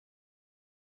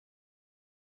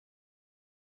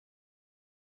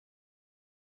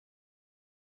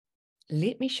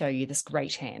let me show you this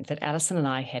great hand that Alison and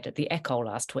I had at the ACOL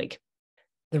last week.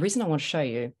 The reason I want to show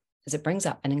you is it brings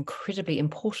up an incredibly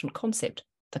important concept,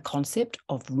 the concept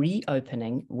of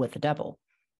reopening with a double.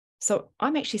 So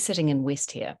I'm actually sitting in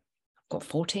West here. I've got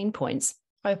 14 points.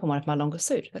 I open one of my longer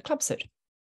suit, the club suit.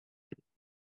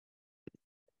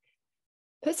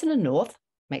 Person in North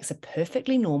makes a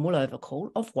perfectly normal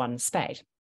overcall of 1 spade.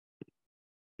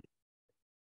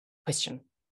 Question: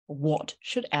 what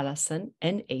should Alison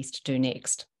in East do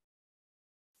next?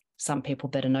 Some people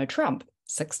bid a no trump,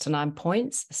 6 to 9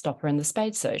 points, a stopper in the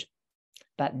spade suit.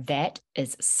 But that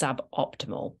is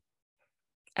suboptimal.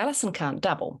 Alison can't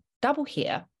double. Double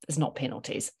here is not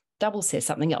penalties. Double says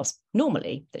something else,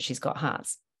 normally that she's got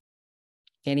hearts.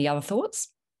 Any other thoughts?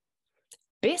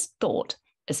 Best thought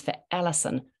is for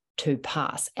Alison to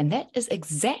pass, and that is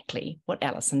exactly what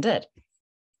Alison did.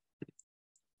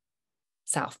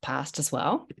 South passed as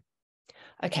well.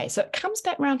 Okay, so it comes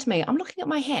back round to me. I'm looking at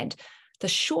my hand. The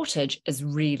shortage is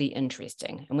really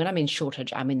interesting. And when I mean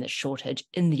shortage, I mean the shortage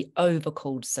in the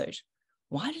overcalled suit.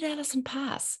 Why did Alison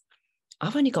pass?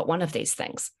 I've only got one of these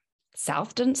things.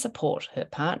 South didn't support her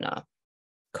partner.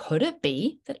 Could it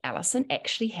be that Alison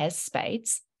actually has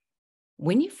spades?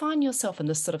 When you find yourself in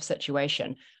this sort of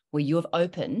situation where you have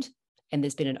opened and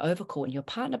there's been an overcall and your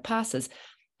partner passes,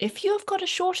 if you have got a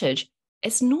shortage,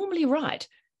 it's normally right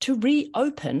to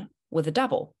reopen with a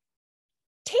double.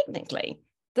 Technically,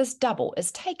 this double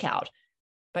is takeout,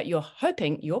 but you're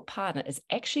hoping your partner is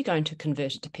actually going to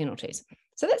convert it to penalties.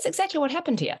 So that's exactly what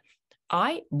happened here.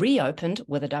 I reopened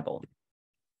with a double.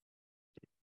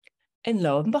 And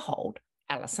lo and behold,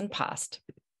 Alison passed.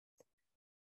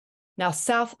 Now,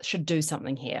 South should do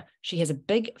something here. She has a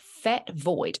big fat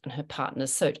void in her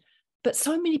partner's suit, but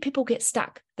so many people get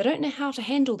stuck. They don't know how to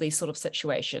handle these sort of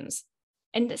situations.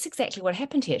 And that's exactly what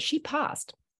happened here. She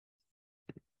passed.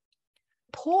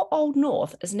 Poor old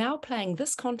North is now playing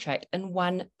this contract in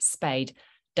 1 spade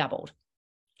doubled.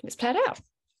 Let's play it out.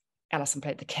 Alison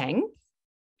played the king.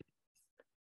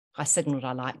 I signaled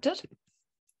I liked it.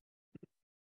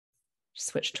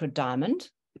 Switched to a diamond.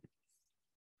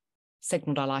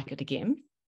 Signaled I like it again.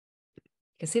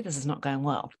 You can see this is not going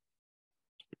well.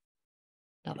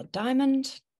 Another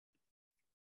diamond.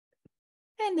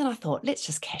 And then I thought, let's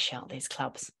just cash out these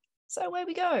clubs. So away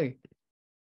we go.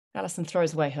 Alison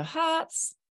throws away her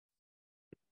hearts.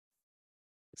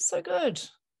 So good.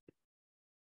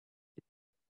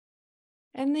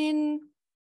 And then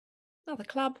another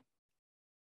club.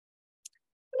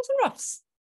 And some roughs.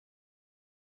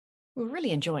 We're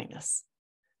really enjoying this.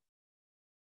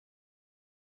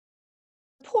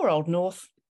 Poor old North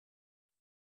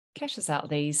cashes out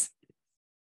these.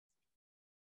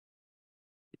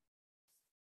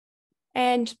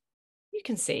 And you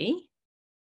can see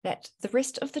that the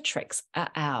rest of the tricks are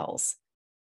ours.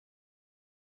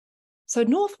 So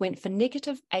North went for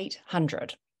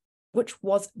 -800, which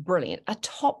was brilliant, a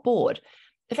top board.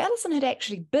 If Alison had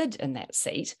actually bid in that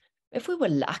seat, if we were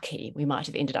lucky, we might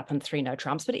have ended up in 3 no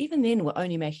trumps, but even then we're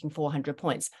only making 400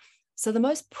 points. So the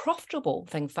most profitable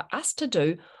thing for us to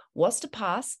do was to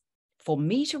pass, for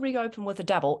me to reopen with a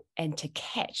double and to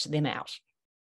catch them out.